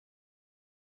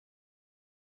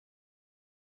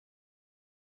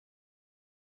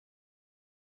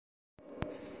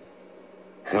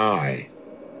Hi.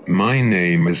 My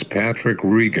name is Patrick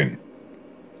Regan.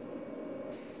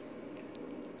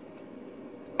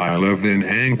 I live in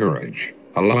Anchorage,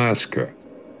 Alaska,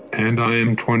 and I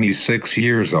am 26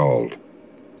 years old.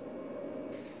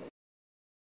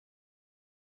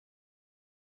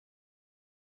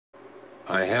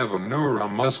 I have a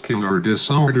neuromuscular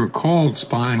disorder called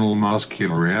spinal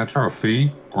muscular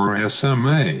atrophy, or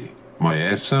SMA.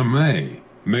 My SMA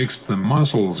makes the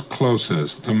muscles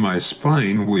closest to my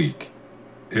spine weak.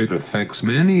 It affects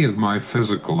many of my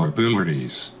physical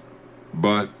abilities,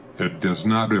 but it does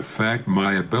not affect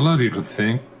my ability to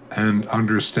think and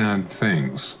understand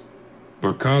things.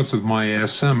 Because of my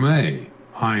SMA,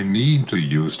 I need to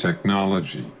use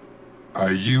technology. I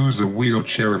use a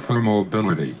wheelchair for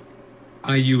mobility.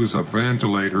 I use a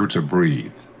ventilator to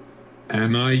breathe.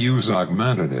 And I use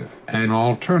augmentative and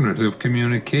alternative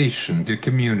communication to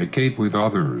communicate with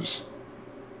others.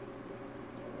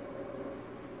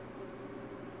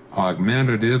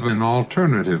 Augmentative and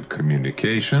alternative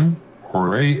communication, or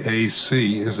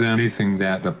AAC, is anything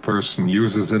that a person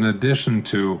uses in addition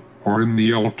to, or in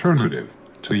the alternative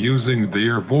to using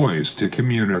their voice to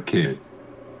communicate.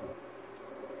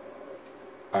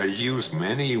 I use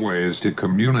many ways to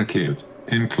communicate,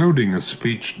 including a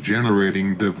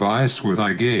speech-generating device with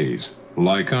eye gaze,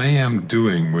 like I am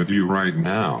doing with you right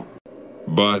now.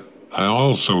 But I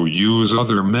also use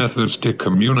other methods to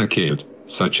communicate,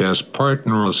 such as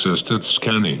partner-assisted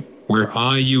scanning, where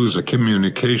I use a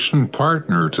communication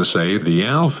partner to say the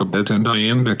alphabet and I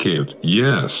indicate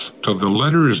yes to the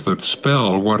letters that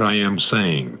spell what I am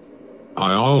saying.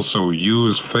 I also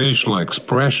use facial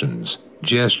expressions,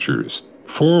 gestures,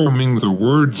 forming the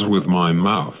words with my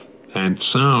mouth, and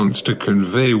sounds to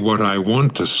convey what I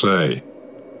want to say.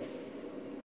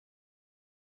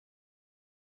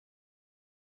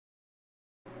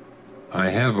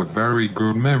 I have a very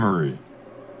good memory.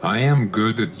 I am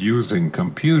good at using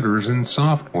computers and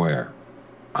software.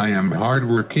 I am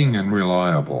hardworking and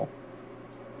reliable.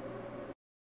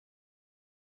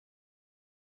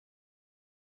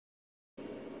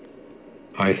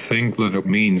 I think that it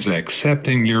means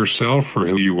accepting yourself for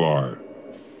who you are.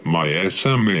 My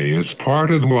SMA is part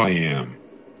of who I am.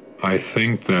 I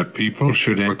think that people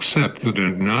should accept that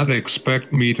and not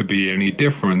expect me to be any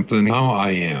different than how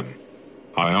I am.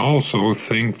 I also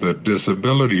think that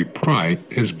disability pride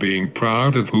is being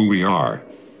proud of who we are.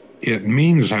 It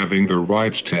means having the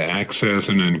rights to access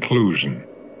and inclusion,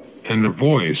 and a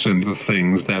voice in the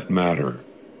things that matter.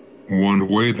 One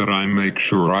way that I make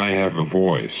sure I have a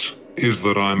voice is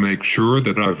that I make sure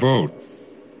that I vote.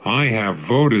 I have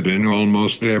voted in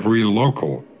almost every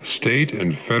local, state,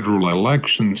 and federal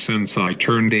election since I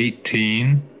turned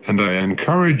 18, and I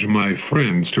encourage my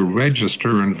friends to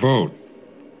register and vote.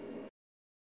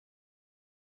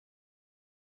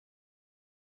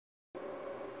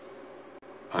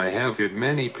 I have had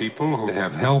many people who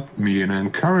have helped me and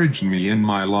encouraged me in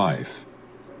my life.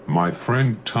 My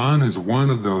friend Tan is one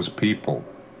of those people.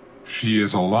 She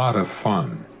is a lot of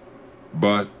fun,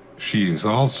 but she is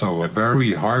also a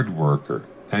very hard worker,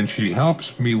 and she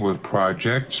helps me with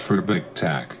projects for Big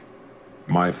Tech.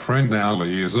 My friend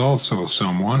Ali is also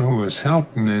someone who has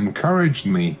helped and encouraged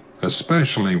me,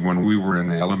 especially when we were in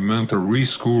elementary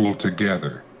school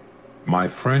together. My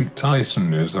friend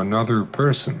Tyson is another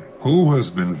person who has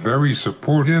been very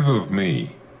supportive of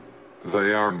me.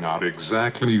 They are not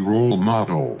exactly role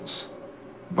models,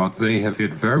 but they have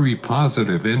had very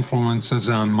positive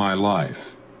influences on my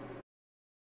life.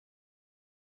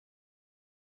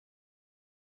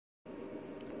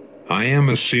 I am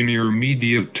a senior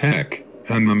media tech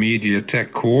and the media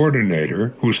tech coordinator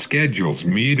who schedules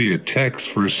media techs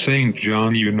for St.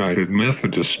 John United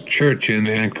Methodist Church in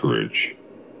Anchorage.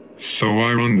 So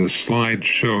I run the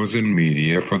slideshows and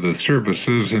media for the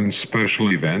services and special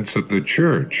events at the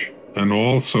church, and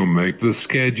also make the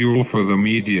schedule for the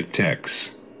media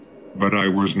techs. But I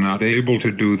was not able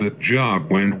to do that job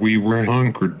when we were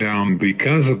hunkered down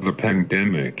because of the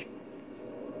pandemic.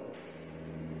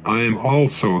 I am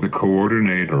also the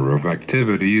coordinator of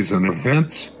activities and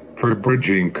events for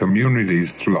bridging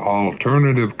communities through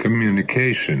alternative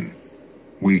communication.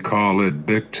 We call it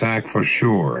Big Tech for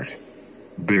short.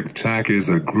 Big Tech is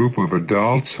a group of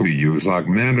adults who use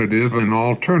augmentative and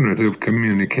alternative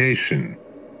communication.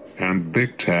 And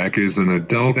Big Tech is an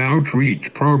adult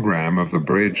outreach program of the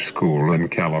Bridge School in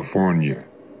California.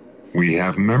 We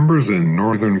have members in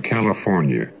Northern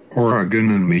California, Oregon,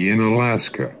 and me in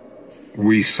Alaska.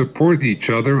 We support each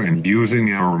other in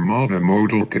using our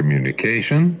multimodal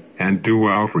communication and do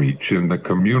outreach in the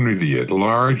community at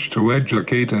large to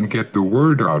educate and get the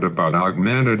word out about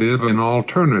augmentative and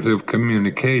alternative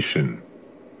communication.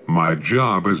 My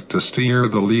job is to steer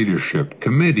the leadership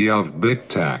committee of Big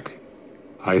Tech.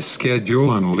 I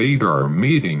schedule and lead our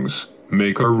meetings,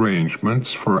 make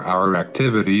arrangements for our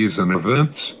activities and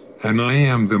events, and I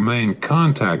am the main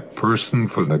contact person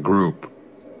for the group.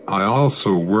 I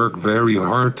also work very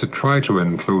hard to try to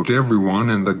include everyone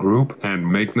in the group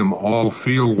and make them all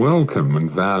feel welcome and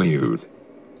valued.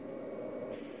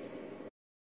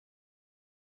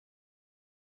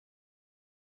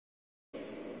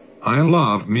 I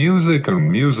love music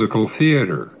and musical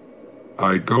theater.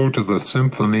 I go to the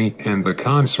symphony and the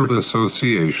concert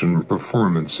association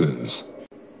performances.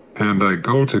 And I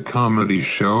go to comedy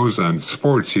shows and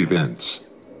sports events.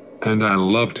 And I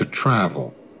love to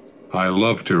travel. I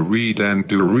love to read and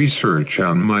do research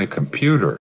on my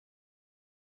computer.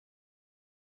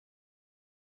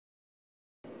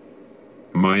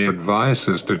 My advice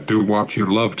is to do what you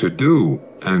love to do,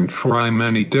 and try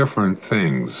many different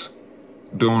things.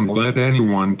 Don't let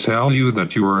anyone tell you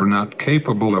that you are not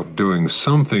capable of doing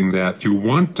something that you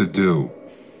want to do.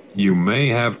 You may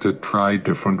have to try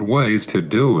different ways to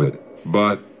do it,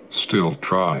 but still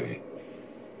try.